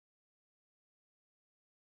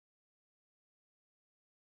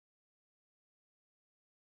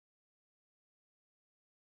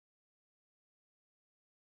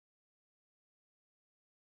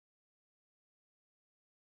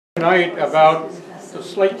tonight about the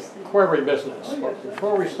Slate Quarry business. But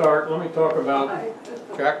before we start, let me talk about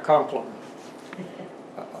Jack Conklin.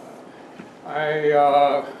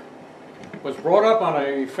 I was brought up on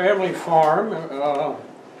a family farm,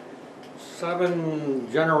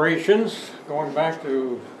 7 generations, going back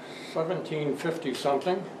to 1750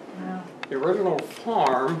 something. Wow. The original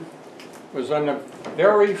farm was on the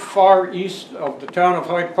very far east of the town of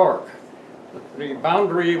Hyde Park. The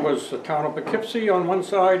boundary was the town of Poughkeepsie on one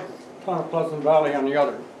side, town of Pleasant Valley on the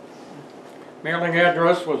other. Mailing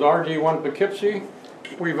address was RD1 Poughkeepsie.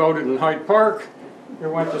 We voted in Hyde Park. We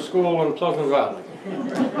went to school in Pleasant Valley.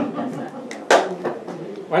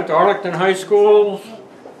 Went to Arlington High School.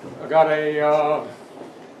 I got a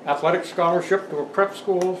athletic scholarship to a prep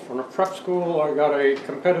school. From a prep school, I got a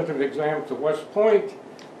competitive exam to West Point.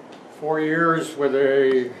 4 years with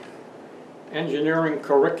a engineering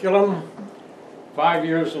curriculum. 5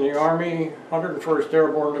 years in the Army, 101st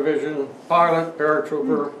Airborne Division, pilot,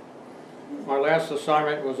 paratrooper. My last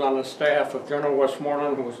assignment was on the staff of General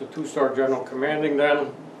Westmoreland, who was the 2-star general commanding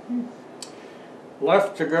then.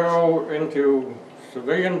 Left to go into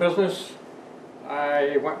civilian business.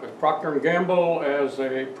 I went with Procter & Gamble as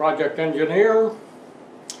a project engineer.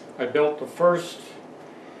 I built the first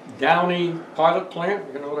Downy pilot plant,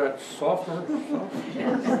 you know, that softener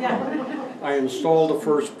stuff. I installed the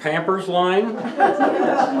first Pampers line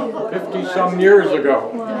 50-some years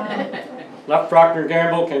ago. Left Procter &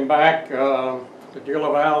 Gamble, came back to Deal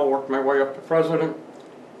of Al, worked my way up to president.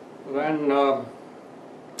 Then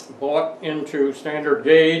bought into Standard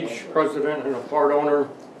Gauge, president and a part owner.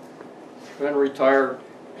 Then retired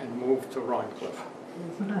and moved to Rhinecliff.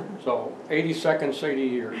 So 80 seconds, 80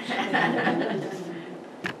 years.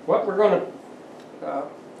 What we're going to,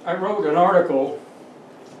 I wrote an article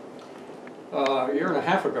a year and a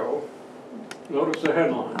half ago. Notice the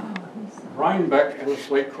headline, Rhinebeck and the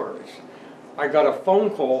Slate Quarries. I got a phone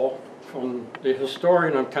call from the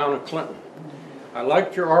historian of town of Clinton. I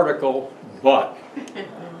liked your article, but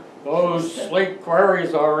those slate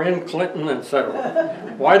quarries are in Clinton,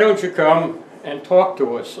 etc. Why don't you come and talk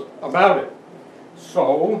to us about it?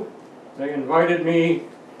 So they invited me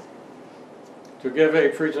to give a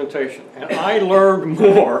presentation, and I learned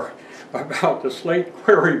more about the slate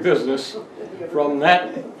quarry business from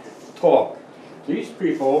that talk. These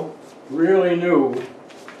people really knew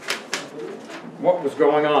what was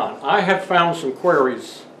going on. I had found some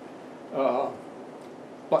quarries,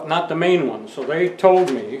 but not the main ones, so they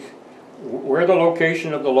told me where the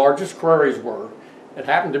location of the largest quarries were. It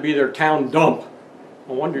happened to be their town dump.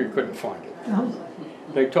 No wonder you couldn't find it.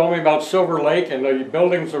 They told me about Silver Lake and the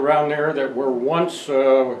buildings around there that were once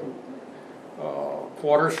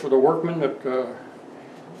quarters for the workmen that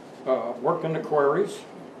worked in the quarries.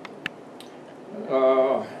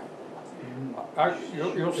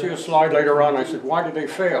 You'll see a slide later on. I said, why did they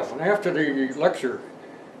fail? And after the lecture,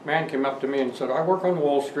 a man came up to me and said, I work on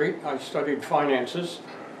Wall Street. I studied finances.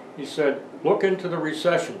 He said, look into the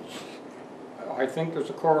recessions. I think there's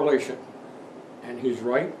a correlation. And he's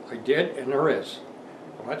right. I did, and there is.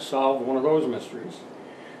 Well, that solved one of those mysteries.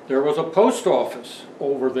 There was a post office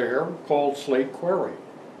over there called Slate Quarry,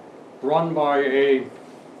 run by a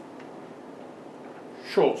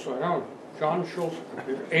Schultz. I don't know, John Schultz,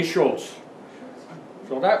 A. Schultz.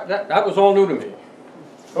 So that was all new to me.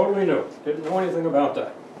 Totally new. Didn't know anything about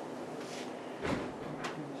that.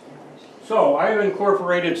 So I've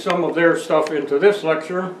incorporated some of their stuff into this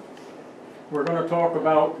lecture. We're going to talk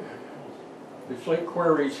about the slate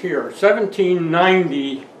quarries here.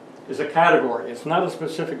 1790 is a category. It's not a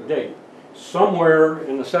specific date. Somewhere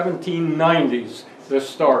in the 1790s this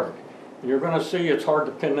started. And you're going to see it's hard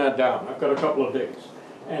to pin that down. I've got a couple of dates.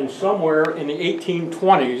 And somewhere in the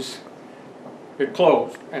 1820s it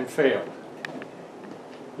closed and failed.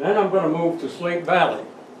 Then I'm going to move to Slate Valley.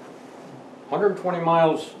 120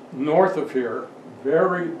 miles north of here,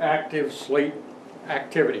 very active slate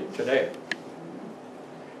activity today.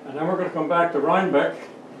 And then we're going to come back to Rhinebeck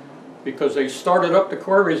because they started up the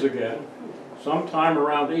quarries again sometime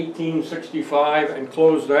around 1865 and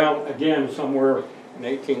closed down again somewhere in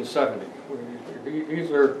 1870. These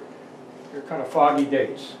are kind of foggy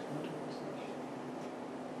dates.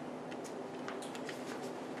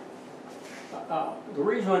 The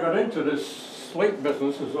reason I got into this slate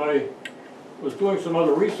business is I was doing some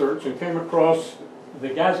other research and came across the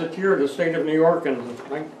Gazetteer of the State of New York in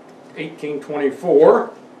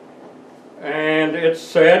 1824, and it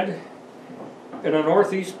said, in a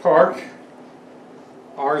northeast park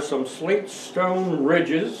are some slate stone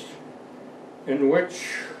ridges in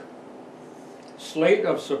which slate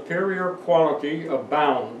of superior quality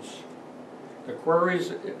abounds. The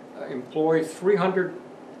quarries employ 300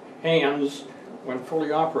 hands when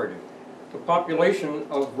fully operating. The population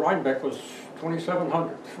of Rhinebeck was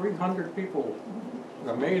 2,700, 300 people.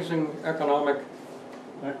 Amazing economic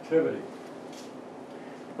activity.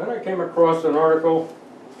 Then I came across an article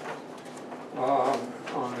on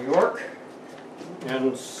New York.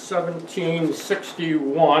 In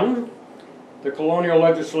 1761, the colonial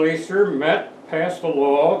legislature passed a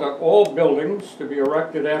law that all buildings to be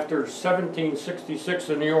erected after 1766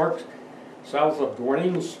 in New York, south of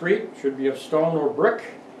Duane Street, should be of stone or brick,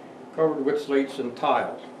 covered with slates and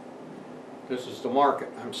tile. This is the market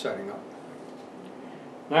I'm setting up.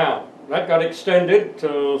 Now, that got extended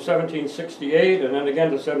to 1768 and then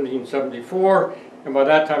again to 1774, and by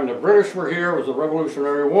that time the British were here. It was the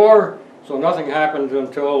Revolutionary War, so nothing happened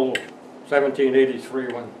until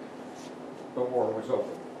 1783 when the war was over.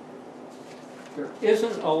 There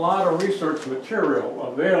isn't a lot of research material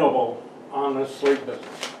available on this slate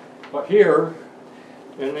business, but here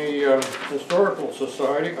in the Historical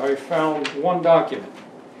Society I found one document.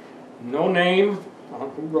 No name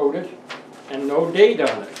on who wrote it and no date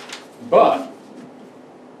on it, but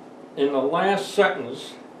in the last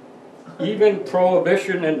sentence, even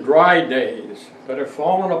prohibition and dry days that have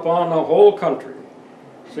fallen upon the whole country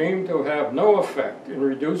seem to have no effect in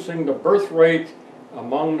reducing the birth rate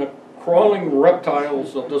among the crawling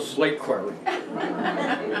reptiles of the Slate Quarry.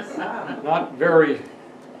 Not very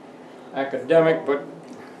academic, but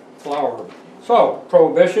flowery. So,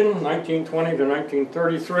 prohibition, 1920 to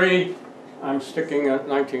 1933. I'm sticking at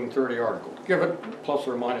 1930 article. Give it plus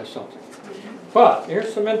or minus something. But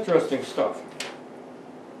here's some interesting stuff.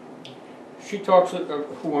 She talks,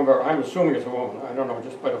 whoever, I'm assuming it's a woman, I don't know,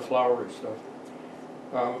 just by the flowery stuff.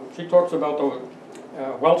 She talks about the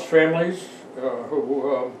Welsh families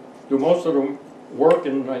who do most of the work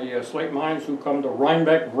in the slate mines, who come to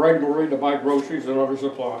Rhinebeck regularly to buy groceries and other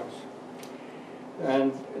supplies.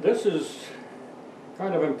 And this is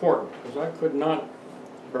kind of important because I could not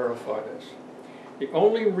verify this. The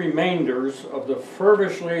only remainders of the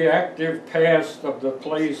fervishly active past of the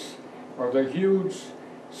place are the huge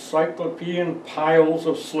cyclopean piles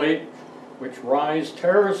of slate which rise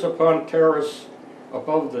terrace upon terrace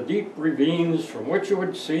above the deep ravines from which it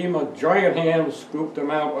would seem a giant hand scooped them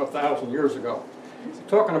out 1,000 years ago.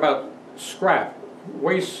 Talking about scrap,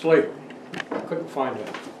 waste slate. I couldn't find it.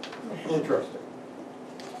 Interesting.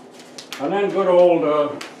 And then good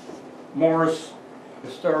old Morris,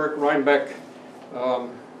 historic Rhinebeck.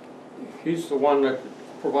 He's the one that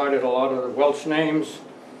provided a lot of the Welsh names.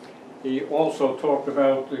 He also talked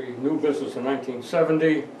about the new business in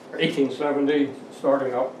 1870,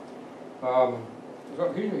 starting up. So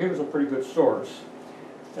he was a pretty good source.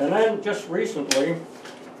 And then just recently,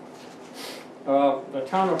 the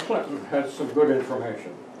town of Clinton has some good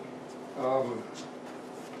information.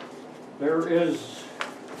 There is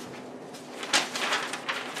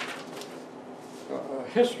a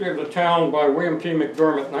history of the town by William T.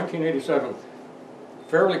 McDermott, 1987.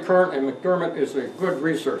 Fairly current, and McDermott is a good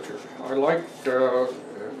researcher. I like the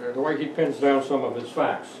way he pins down some of his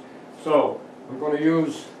facts. So I'm going to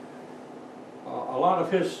use a lot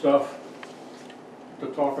of his stuff to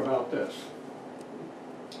talk about this.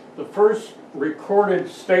 The first recorded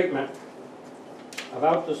statement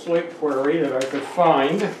about the slate quarry that I could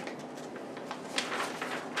find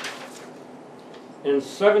in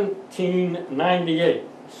 1798.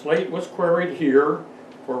 Slate was quarried here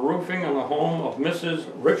for roofing on the home of Mrs.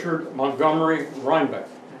 Richard Montgomery Rhinebeck.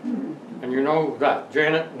 And you know that,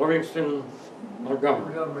 Janet Livingston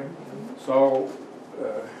Montgomery. So,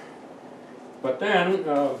 but then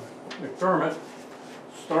McDermott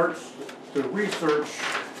starts to research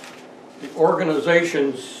the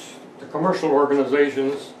organizations, the commercial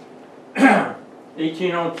organizations.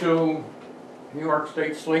 1802, New York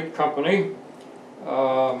State Slate Company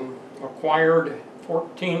acquired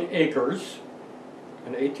 14 acres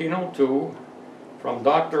in 1802 from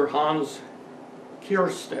Dr. Hans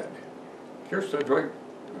Kierstead. Kierstead right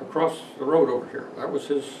across the road over here. That was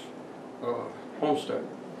his homestead.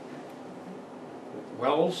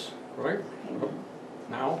 Wells, right?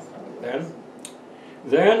 Now, then.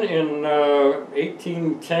 Then in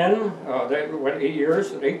 1810, they went 8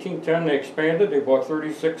 years. In 1810 they expanded. They bought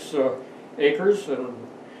 36 acres and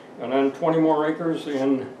then 20 more acres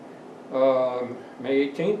in May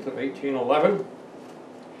 18th of 1811.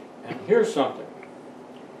 And here's something.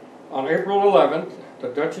 On April 11th, the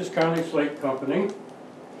Dutchess County Slate Company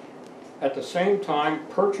at the same time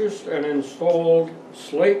purchased and installed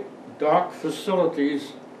slate dock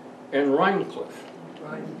facilities in Rhinecliff.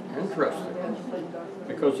 Interesting.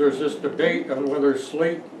 Because there's this debate on whether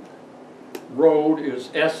Slate Road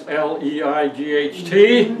is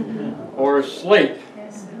S-L-E-I-G-H-T or Slate.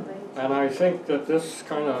 And I think that this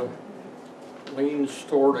kind of leans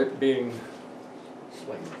toward it being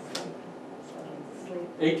Slate.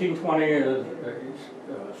 1820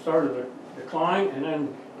 started the decline, and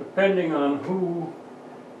then depending on who,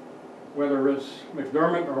 whether it's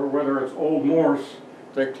McDermott or whether it's Old Morse,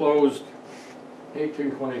 they closed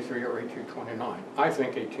 1823 or 1829. I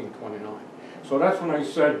think 1829. So that's when I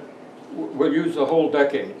said we'll use the whole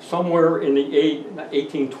decade. Somewhere in the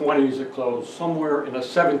 1820s it closed, somewhere in the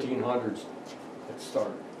 1700s it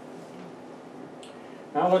started.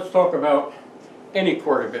 Now let's talk about any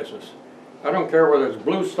quarry business. I don't care whether it's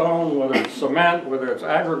bluestone, whether it's cement, whether it's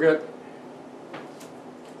aggregate.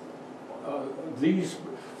 These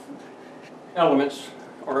elements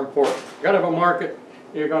are important. You got to have a market,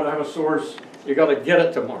 you got to have a source, you got to get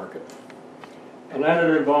it to market. And then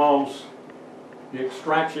it involves the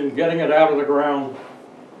extraction, getting it out of the ground,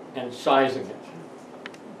 and sizing it.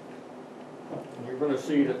 And you're going to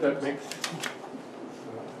see that that makes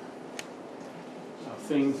a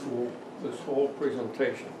theme for this whole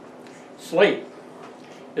presentation. Slate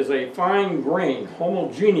is a fine-grained,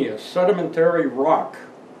 homogeneous, sedimentary rock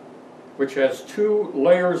which has two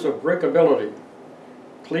layers of breakability,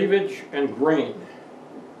 cleavage and grain,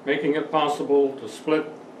 making it possible to split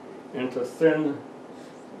into thin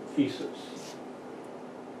pieces.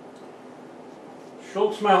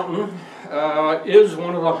 Schultz Mountain is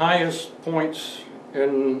one of the highest points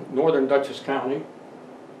in northern Dutchess County,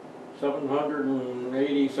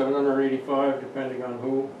 780, 785, depending on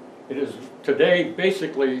who. It is today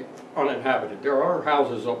basically uninhabited. There are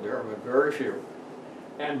houses up there, but very few.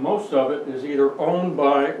 And most of it is either owned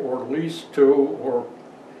by or leased to or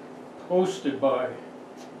hosted by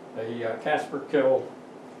the Casper Kill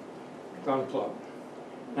Gun Club.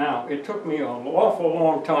 Now, it took me an awful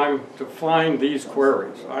long time to find these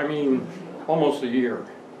quarries. I mean, almost a year.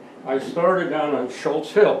 I started down on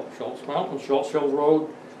Schultz Hill, Schultz Mountain, Schultz Hill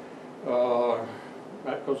Road.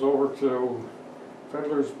 That goes over to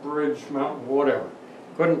Fiddler's Bridge Mountain, whatever.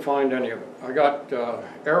 Couldn't find any of it. I got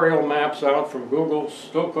aerial maps out from Google,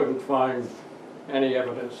 still couldn't find any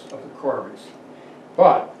evidence of the quarries.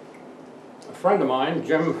 But a friend of mine,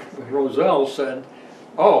 Jim Roselle, said,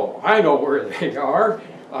 "Oh, I know where they are.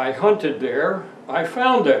 I hunted there. I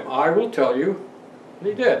found them. I will tell you." And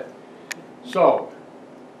he did. So,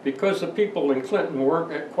 because the people in Clinton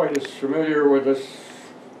weren't quite as familiar with this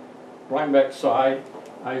Rhinebeck side,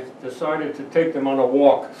 I decided to take them on a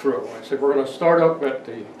walk through. I said, we're going to start up at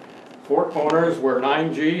the four corners where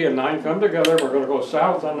 9G and 9 come together. We're going to go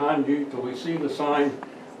south on 9G till we see the sign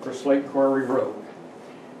for Slate Quarry Road.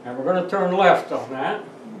 And we're going to turn left on that.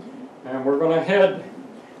 And we're going to head,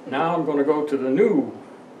 now I'm going to go to the new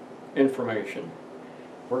information.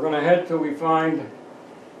 We're going to head till we find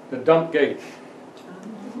the dump gate.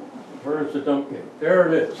 Where's the dump gate?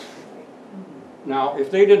 There it is. Now, if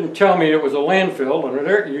they didn't tell me it was a landfill, and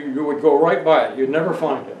there, you would go right by it. You'd never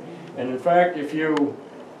find it. And in fact, if you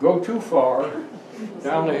go too far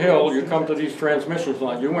down the hill, you come to these transmission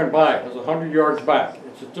lines. You went by it. It's 100 yards back.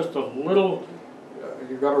 It's just a little,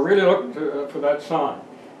 you've got to really look for that sign.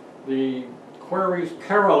 The quarries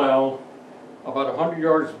parallel about 100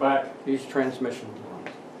 yards back these transmission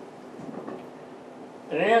lines.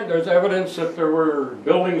 And there's evidence that there were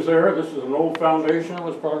buildings there. This is an old foundation. It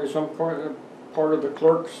was probably some part of the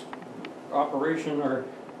clerk's operation, or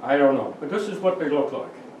I don't know. But this is what they look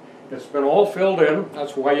like. It's been all filled in.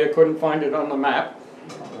 That's why you couldn't find it on the map.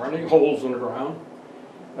 There weren't any holes in the ground.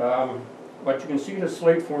 But you can see the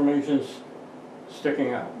slate formations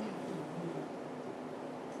sticking out.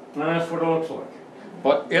 And that's what it looks like.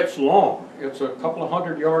 But it's long. It's a couple of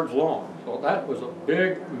 100 yards long. So that was a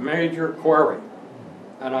big, major quarry.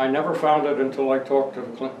 And I never found it until I talked to the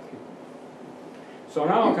Clinton people. So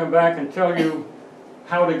now I'll come back and tell you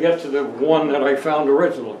how to get to the one that I found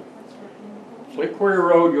originally. Slate Quarry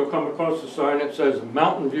Road, you'll come across the sign that says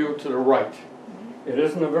Mountain View to the right. It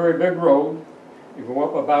isn't a very big road. You go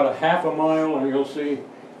up about a half a mile and you'll see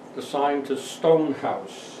the sign to Stone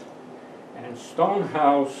House. And Stone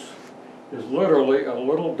House is literally a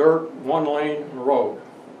little dirt, one-lane road.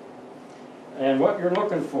 And what you're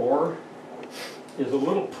looking for is a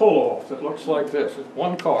little pull-off that looks like this. It's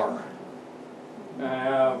one car.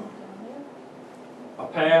 A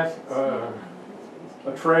path, a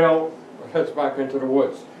trail that heads back into the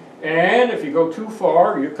woods. And if you go too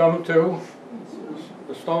far, you come to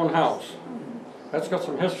the Stone House. That's got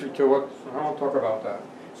some history to it, so I won't talk about that.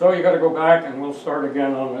 So you got to go back and we'll start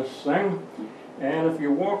again on this thing. And if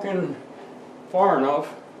you walk in far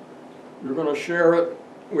enough, you're going to share it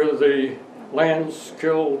with the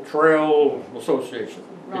Landskill Trail Association.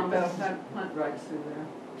 Hunt right through there.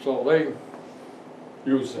 So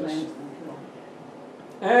use this.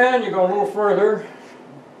 And you go a little further,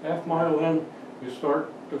 half-mile in, you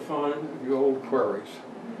start to find the old quarries,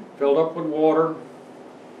 filled up with water.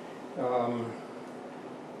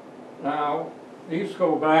 Now, these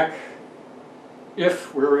go back,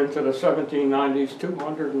 if we're into the 1790s,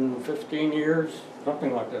 215 years,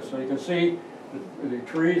 something like this. So you can see the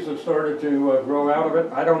trees have started to grow out of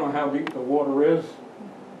it. I don't know how deep the water is,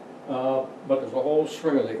 but there's a whole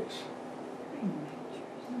string of these,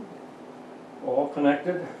 all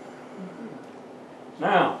connected.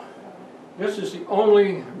 Now, this is the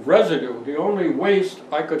only residue, the only waste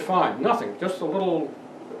I could find. Nothing, just a little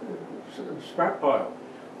scrap pile.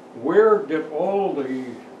 Where did all the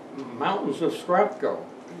mountains of scrap go?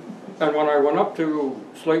 And when I went up to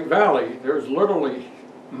Slate Valley, there's literally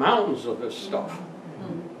mountains of this stuff.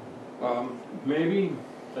 Maybe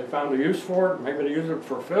they found a use for it, maybe they use it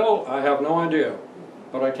for fill, I have no idea.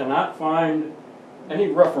 But I cannot find any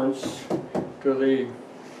reference to the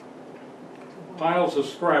piles of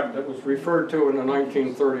scrap that was referred to in the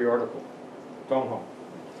 1930 article. Don't know.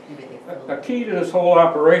 A key to this whole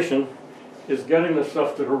operation is getting the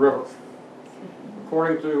stuff to the river.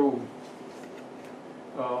 According to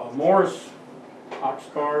Morse, ox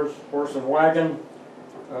cars, horse and wagon,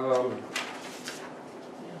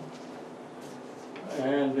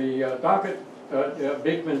 and the docket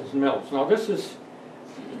Beekman's Mills. Now this is,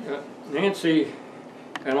 Nancy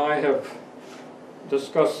and I have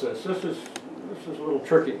discussed this. This is a little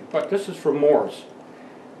tricky, but this is from Morse.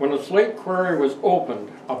 When the Slate Quarry was opened,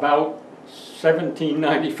 about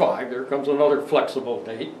 1795, there comes another flexible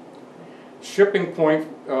date, shipping point,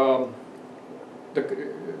 the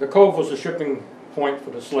cove was a shipping point for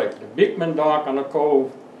the slate. The Beekman dock on the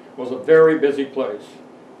cove was a very busy place.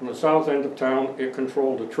 On the south end of town, it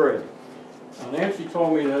controlled the trade. Nancy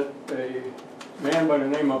told me that a man by the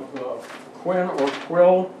name of Quinn or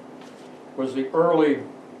Quill was the early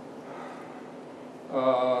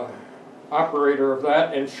operator of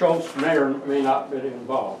that, and Schultz may or may not have been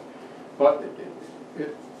involved. But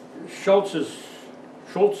Schultz's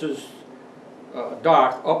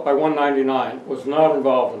dock up by 199 was not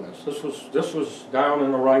involved in this. This was down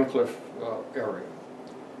in the Rhinecliff area,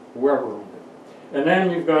 whoever owned it. And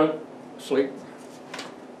then you've got Slate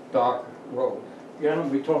Dock Road. Again,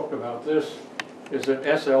 we talked about this. Is it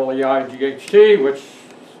S-L-E-I-G-H-T, which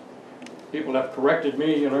people have corrected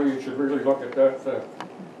me, you know, you should really look at that.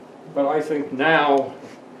 But I think now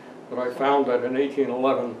that I found that in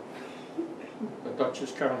 1811, the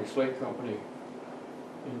Dutchess County Slate Company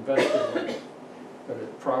invested in it, that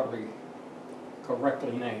it's probably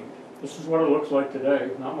correctly named. This is what it looks like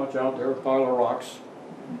today. Not much out there, a pile of rocks.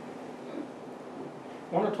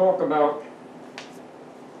 I want to talk about,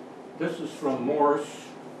 this is from Morse,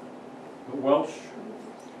 the Welsh.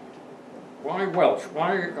 Why Welsh?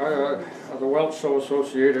 Why are the Welsh so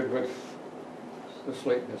associated with the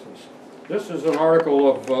slate business? This is an article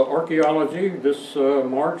of archaeology, this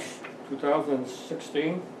March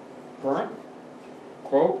 2016, current.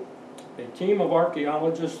 Quote, a team of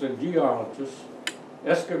archaeologists and geologists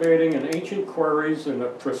excavating in ancient quarries in the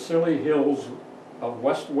Preseli Hills of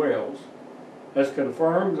West Wales has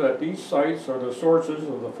confirmed that these sites are the sources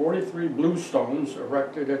of the 43 bluestones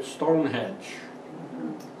erected at Stonehenge.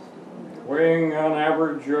 Weighing on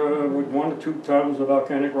average with 1 to 2 tons of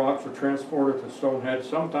volcanic rocks were transported to Stonehenge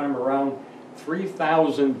sometime around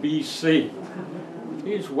 3000 BC.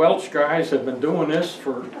 These Welsh guys have been doing this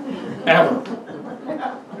forever.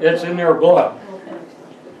 It's in their blood.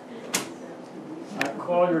 I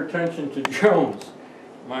call your attention to Jones.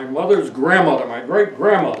 My mother's grandmother, my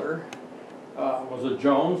great-grandmother, was a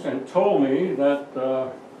Jones and told me that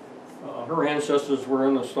her ancestors were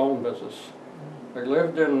in the stone business. They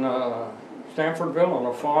lived in Stanfordville on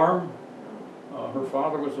a farm. Her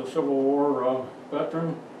father was a Civil War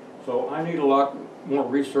veteran, so I need a lot more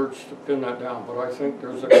research to pin that down, but I think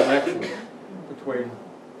there's a connection between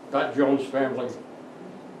that Jones family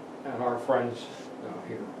and our friends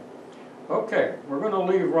here. Okay, we're going to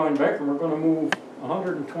leave Rhinebeck and we're going to move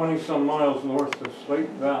 120 some miles north to Slate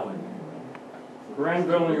Valley.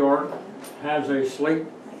 Granville, New York has a Slate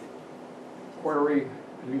Quarry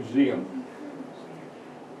Museum.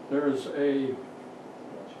 There's a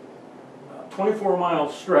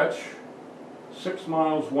 24-mile stretch, 6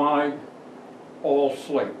 miles wide, all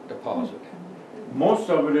slate deposit. Most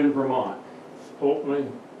of it in Vermont. Hopefully,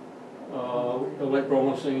 the Lake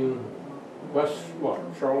Romacene, West,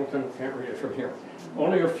 Charlton, can't read it from here.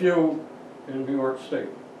 Only a few in New York State.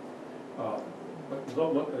 But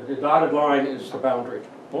the dotted line is the boundary.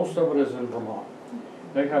 Most of it is in Vermont.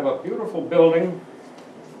 They have a beautiful building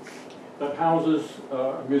that houses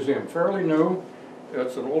a museum, fairly new.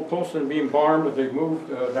 It's an old post and beam barn that they moved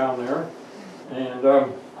down there.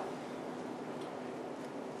 And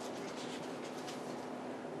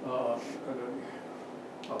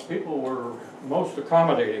people were most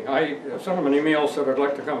accommodating. I sent them an email, said I'd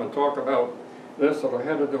like to come and talk about this, that I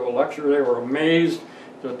had to do a lecture. They were amazed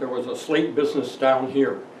that there was a Slate business down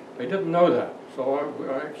here. They didn't know that, so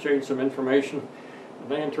I exchanged some information, and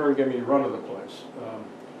they in turn gave me a run of the place.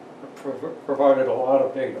 Provided a lot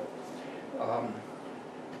of data.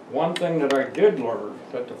 One thing that I did learn,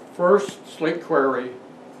 that the first slate quarry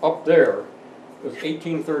up there was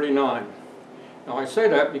 1839. Now I say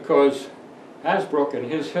that because Hasbrook, in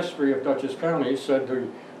his history of Dutchess County, said the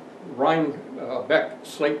Rhinebeck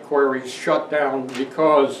slate quarries shut down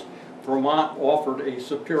because Vermont offered a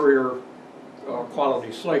superior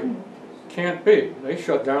quality slate. Can't be. They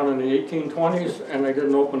shut down in the 1820s and they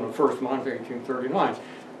didn't open the first mine until 1839.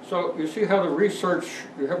 So you see how the research,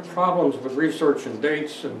 you have problems with research and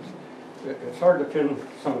dates, and it's hard to pin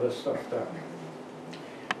some of this stuff down.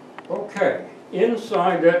 Okay,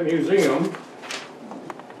 inside that museum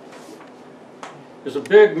is a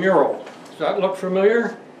big mural. Does that look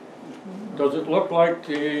familiar? Does it look like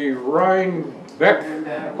the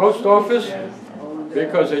Rhinebeck post office?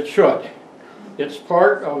 Because it should. It's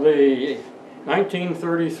part of the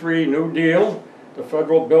 1933 New Deal, the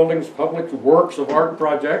Federal Buildings Public Works of Art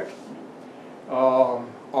project.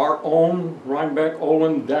 Our own Rhinebeck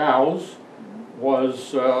Olin Dowes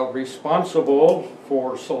was responsible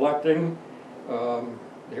for selecting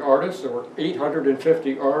the artists. There were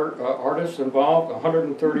 850 artists involved,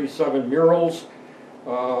 137 murals,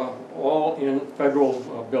 all in federal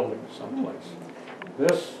buildings someplace.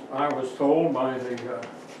 This, I was told by the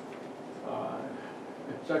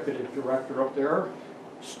executive director up there,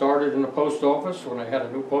 started in the post office when they had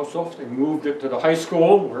a new post office. They moved it to the high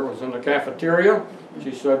school where it was in the cafeteria.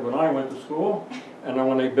 She said when I went to school, and then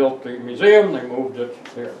when they built the museum, they moved it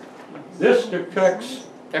there. This depicts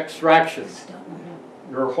extraction.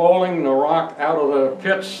 You're hauling the rock out of the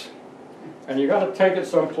pits, and you got to take it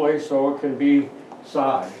someplace so it can be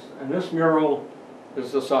sized. And this mural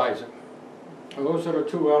is the sizing. And those are the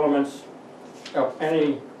two elements of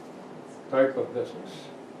any type of business.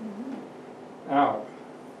 Now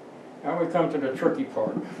we come to the tricky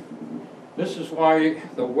part. This is why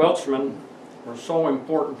the Welchmen were so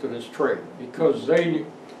important to this trade, because they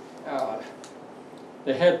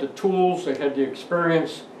had the tools, they had the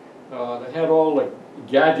experience, they had all the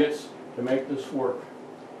gadgets to make this work.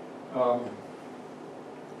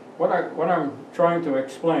 What I'm trying to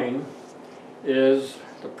explain is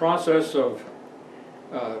the process of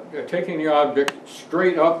taking the object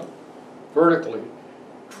straight up vertically,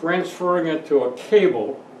 transferring it to a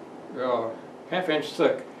cable, half-inch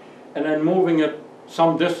thick, and then moving it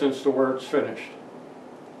some distance to where it's finished.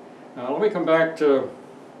 Now let me come back to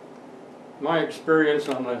my experience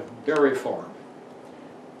on the dairy farm.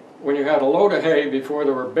 When you had a load of hay before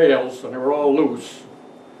there were bales and they were all loose,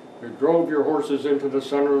 you drove your horses into the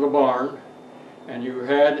center of the barn, and you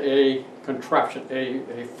had a contraption,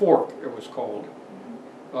 a fork it was called,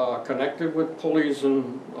 connected with pulleys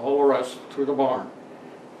and all the rest through the barn.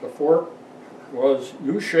 The fork was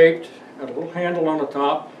U-shaped, had a little handle on the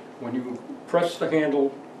top. When you pressed the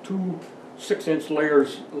handle, two 6-inch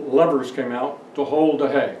levers came out to hold the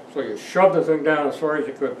hay. So you shoved the thing down as far as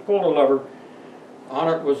you could, pull the lever. On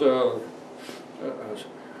it was a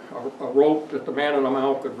rope that the man in the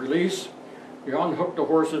mouth could release. You unhooked the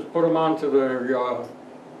horses, put them onto the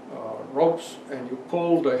ropes, and you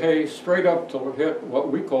pulled the hay straight up till it hit what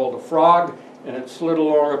we call the frog, and it slid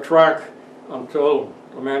along a track until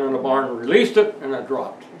the man in the barn released it and it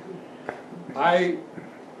dropped. I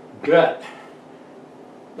bet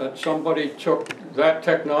that somebody took that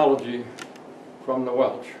technology from the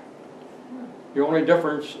Welch. The only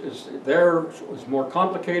difference is theirs was more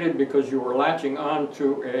complicated because you were latching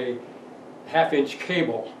onto a half-inch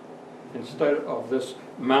cable instead of this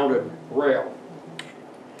mounted rail.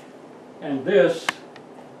 And this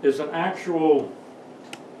is an actual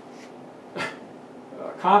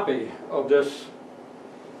copy of this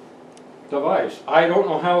device. I don't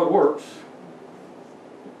know how it works.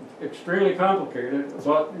 Extremely complicated,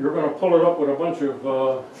 but you're going to pull it up with a bunch of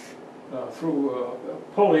through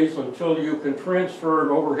pulleys until you can transfer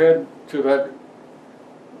it overhead to that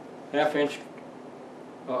half-inch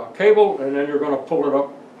cable, and then you're going to pull it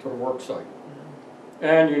up to the work site.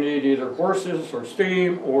 And you need either horses or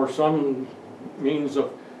steam or some means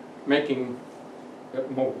of making it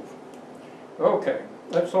move. Okay,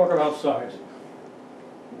 let's talk about sizing.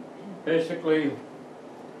 Basically,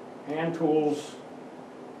 hand tools,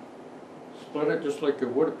 split it just like you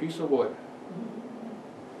would a piece of wood.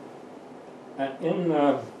 And in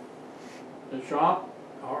the shop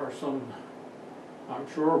are some, I'm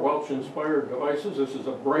sure, Welch-inspired devices. This is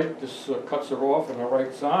a brake. This cuts it off in the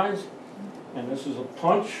right size. And this is a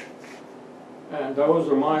punch. And those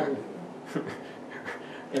are my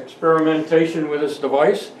experimentation with this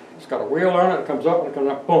device. It's got a wheel on it. It comes up and it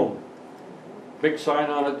comes up, boom. Big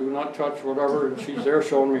sign on it, do not touch, whatever. And she's there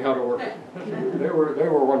showing me how to work it. They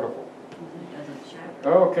were wonderful.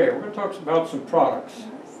 Okay, we're going to talk about some products.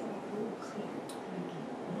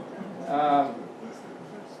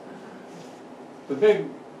 The big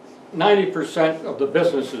 90% of the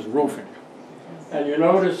business is roofing. And you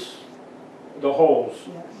notice the holes.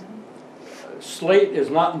 Slate is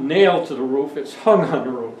not nailed to the roof, it's hung on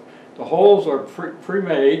the roof. The holes are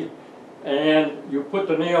pre-made, and you put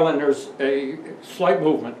the nail in, there's a slight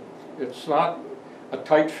movement. It's not a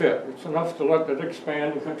tight fit. It's enough to let it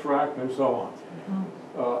expand and contract and so on.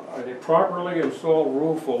 A properly installed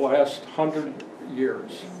roof will last 100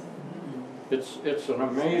 years. It's an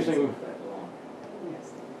amazing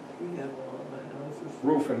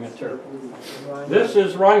roofing material. This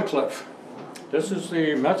is Rhinebeck. This is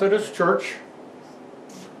the Methodist church,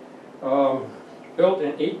 built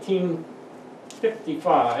in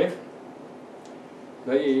 1855.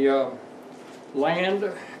 The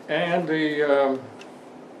land and the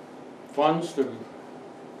funds to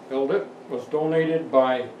build it was donated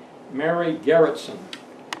by Mary Gerritsen,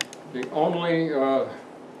 the only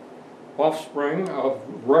offspring of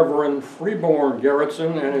Reverend Freeborn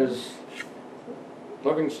Gerritsen and his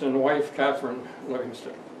Livingston wife, Catherine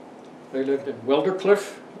Livingston. They lived in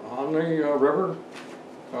Wildercliff on the river,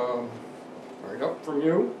 right up from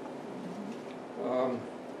you.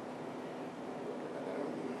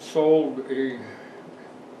 Sold the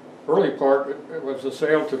early part, it was a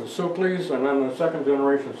sale to the Sukleys, and then the second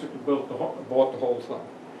generation bought the whole thing.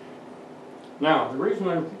 Now, the reason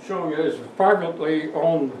I'm showing you is it's privately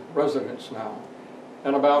owned residence now.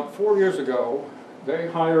 And about 4 years ago, they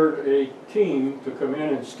hired a team to come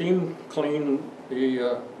in and steam clean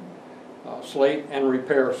the slate and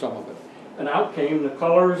repair some of it. And out came the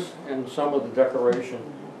colors and some of the decoration.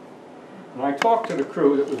 And I talked to the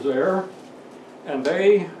crew that was there, and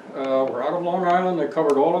they were out of Long Island. They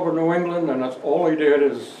covered all over New England, and that's all they did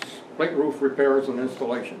is slate roof repairs and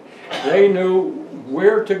installation. They knew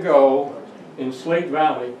where to go in Slate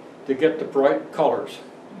Valley to get the bright colors.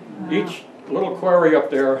 Wow. Each little quarry up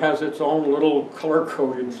there has its own little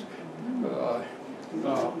color-coded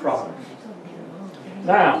products.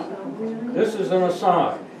 Now, this is an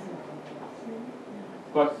aside,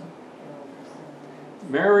 but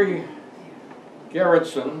Mary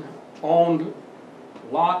Gerritsen owned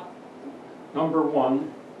lot number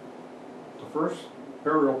 1, the first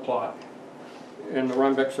burial plot in the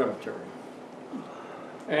Rhinebeck Cemetery.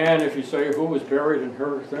 And if you say who was buried in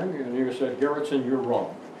her thing, and you said Gerritsen, you're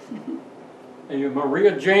wrong. And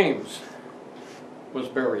Maria James was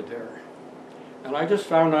buried there. And I just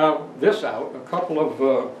found out this out a couple of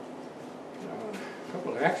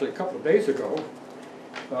days ago,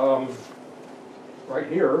 right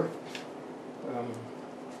here,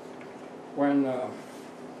 when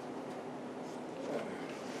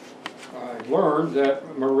I learned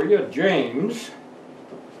that Maria James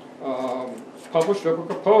published a book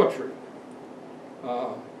of poetry.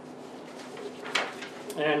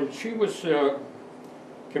 And she was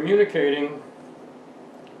communicating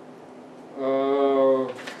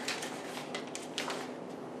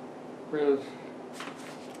with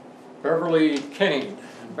Beverly Kane.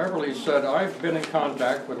 And Beverly said, I've been in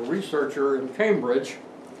contact with a researcher in Cambridge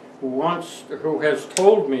who has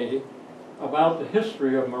told me about the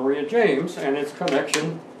history of Maria James and its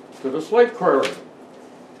connection to the Slate Quarry.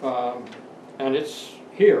 And it's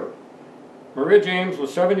here. Maria James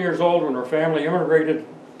was 7 years old when her family immigrated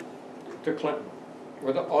to Clinton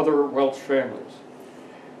with other Welch families.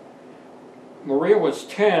 Maria was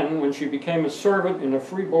 10 when she became a servant in the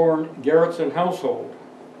Freeborn Gerritsen household,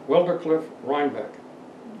 Wildercliff, Rhinebeck.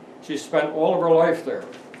 She spent all of her life there.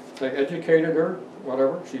 They educated her,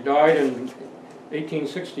 whatever. She died in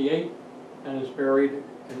 1868 and is buried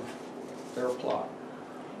in their plot.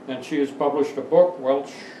 And she has published a book,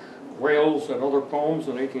 Welch, Wales, and Other Poems,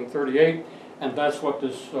 in 1838, and that's what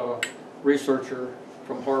this researcher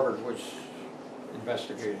from Harvard was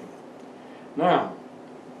investigating. Now,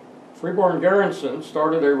 Freeborn Gerritsen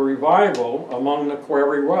started a revival among the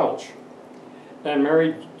Quarry Welch, and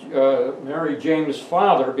Mary James'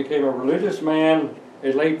 father became a religious man,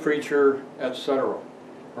 a lay preacher, etc.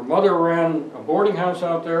 Her mother ran a boarding house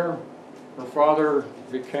out there. Her father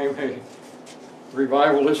became a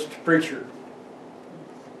revivalist preacher.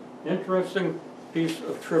 Interesting piece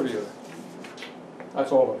of trivia.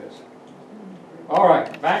 That's all it is. All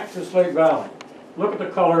right, back to Slate Valley. Look at the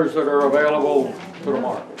colors that are available to the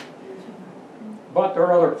market. But there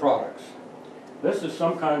are other products. This is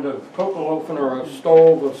some kind of cocoa oven or a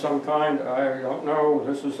stove of some kind. I don't know.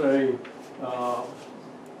 This is a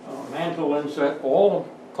mantle inset, all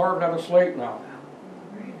carved out of slate now.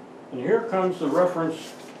 And here comes the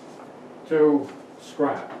reference to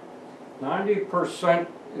scrap. 90%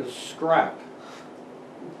 is scrap.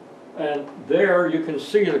 And there you can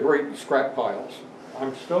see the great scrap piles.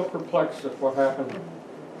 I'm still perplexed at what happened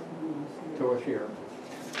to it here.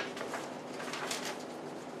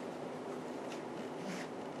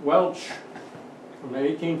 Welch from the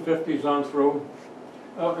 1850s on through.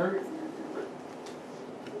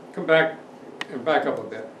 Come back and back up a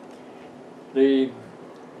bit. The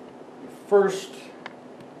first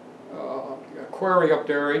Quarry up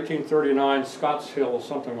there, 1839, Scotts Hill,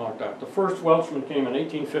 something like that. The first Welchman came in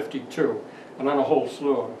 1852, and then a whole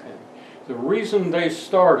slew of them came. The reason they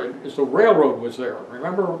started is the railroad was there.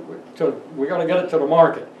 Remember, we got to get it to the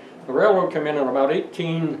market. The railroad came in about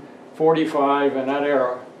 1845 in that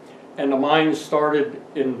era, and the mines started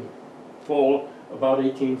in full about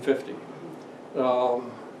 1850.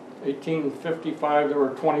 1855 there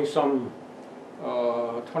were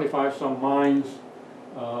 25 some mines.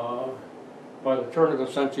 By the turn of the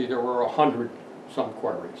century there were 100 some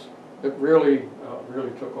quarries. It really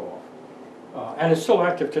really took off, and it's still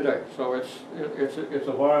active today. So it's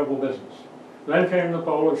a viable business. Then came the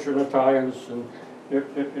Polish and Italians, and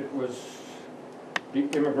it was the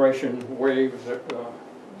immigration wave that.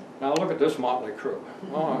 Now look at this motley crew.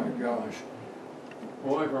 Oh my gosh,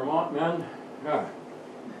 boy, Vermont men. Yeah.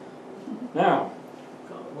 Now,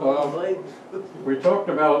 we talked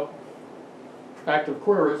about active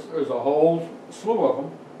quarries. There's a whole slew of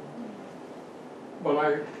them, but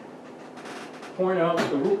I point out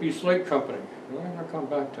the Rupee Slate Company. I'm going to come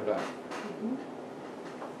back to that.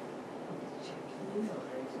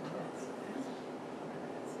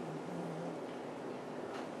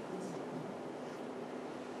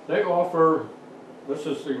 They offer, this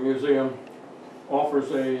is the museum,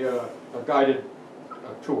 offers a guided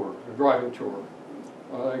tour, a driving tour.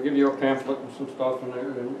 They give you a pamphlet and some stuff, and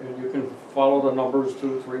you can follow the numbers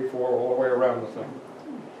 2, 3, 4 all the way around the thing.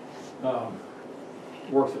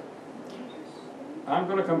 Worth it. I'm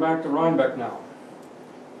going to come back to Rhinebeck now.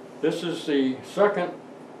 This is the second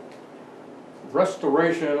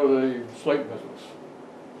restoration of the slate business.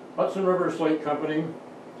 Hudson River Slate Company,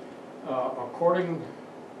 according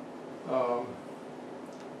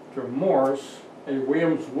to Morse, a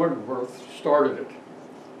Williams Woodworth started it.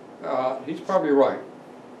 He's probably right.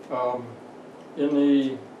 In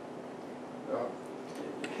the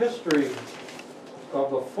history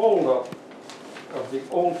of the fold-up of the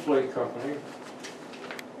old Slate Company,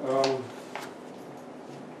 let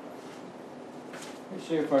me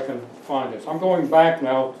see if I can find this. I'm going back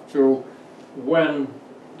now to when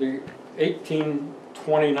the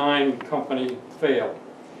 1829 company failed.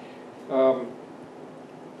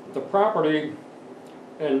 The property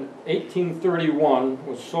in 1831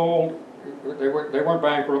 was sold. They went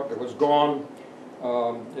bankrupt. It was gone.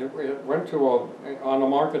 It went to on the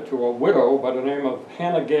market to a widow by the name of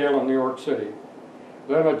Hannah Gale in New York City.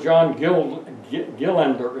 Then a John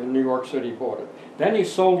Gillender in New York City bought it. Then he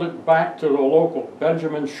sold it back to the local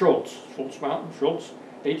Benjamin Schultz, Mountain Schultz,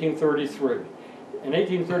 1833. In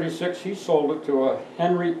 1836 he sold it to a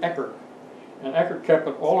Henry Eckert, and Eckert kept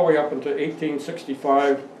it all the way up until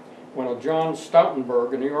 1865, when a John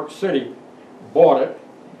Stoutenberg in New York City bought it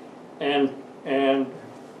and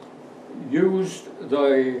used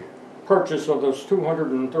the purchase of those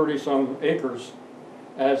 230 some acres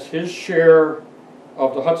as his share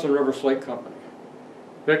of the Hudson River Slate Company.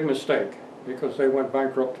 Big mistake, because they went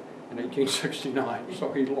bankrupt in 1869,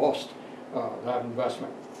 so he lost that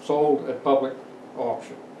investment. Sold at public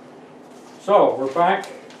auction. So we're back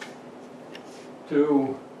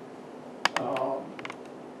to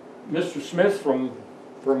Mr. Smith from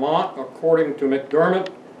Vermont, according to McDermott,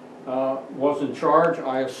 was in charge.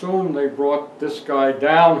 I assume they brought this guy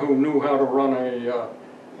down who knew how to run a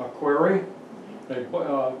quarry. They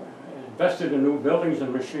invested in new buildings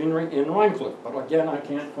and machinery in Rhinecliff, but again, I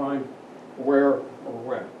can't find where or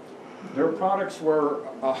when. Their products were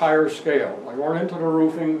a higher scale. They weren't into the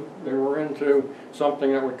roofing. They were into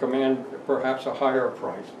something that would command perhaps a higher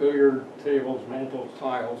price. Billiard tables, mantles,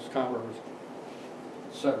 tiles, counters,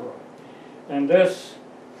 etc. And this,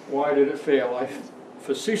 why did it fail? I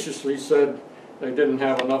facetiously said they didn't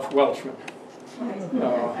have enough Welshmen.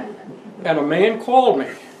 And a man called me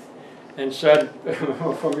and said,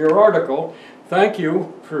 from your article, thank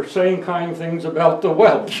you for saying kind things about the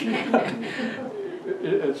Welsh.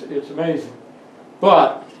 It's amazing.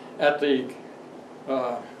 But at the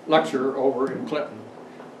lecture over in Clinton,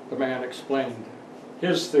 the man explained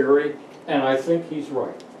his theory, and I think he's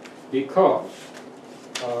right. Because,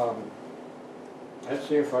 let's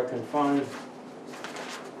see if I can find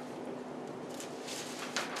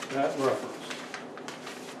that reference.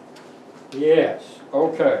 Yes,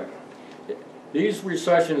 okay. These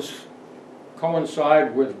recessions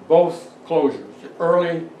coincide with both closures. The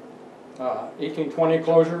early 1820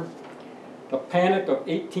 closure. The Panic of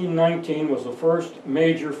 1819 was the first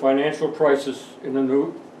major financial crisis in the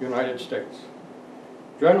new United States.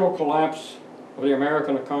 General collapse of the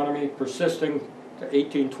American economy persisting to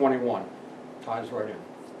 1821. Ties right in.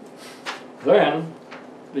 Then,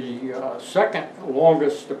 the second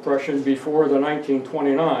longest depression before the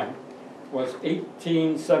 1929 was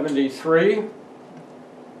 1873,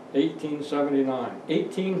 1879.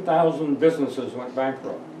 18,000 businesses went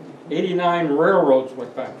bankrupt. 89 railroads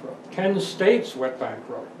went bankrupt. 10 states went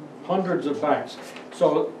bankrupt. Hundreds of banks.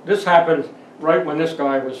 So this happened right when this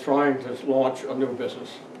guy was trying to launch a new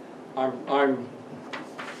business. I'm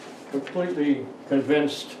completely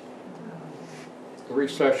convinced the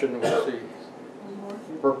recession was the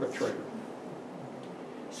perpetrator.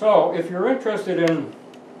 So if you're interested in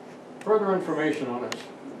further information on this,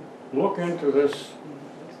 look into this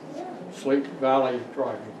Slate Valley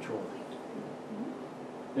driving tour.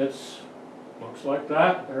 It's looks like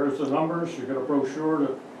that. There's the numbers. You get a brochure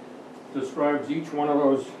that describes each one of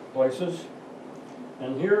those places.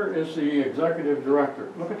 And here is the executive director.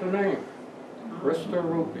 Look at the name, Krista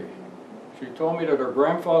Rupi. She told me that her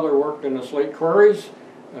grandfather worked in the Slate Quarries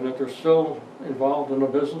and that they're still involved in the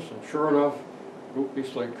business, and sure enough, Rupi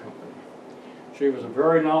Slate Company. She was a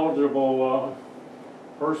very knowledgeable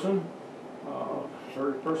person,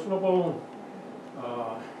 very personable.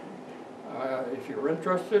 If you're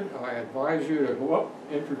interested, I advise you to go up,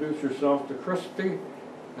 introduce yourself to Christy,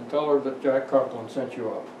 and tell her that Jack Coughlin sent you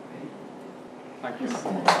up. Thank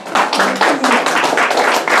you.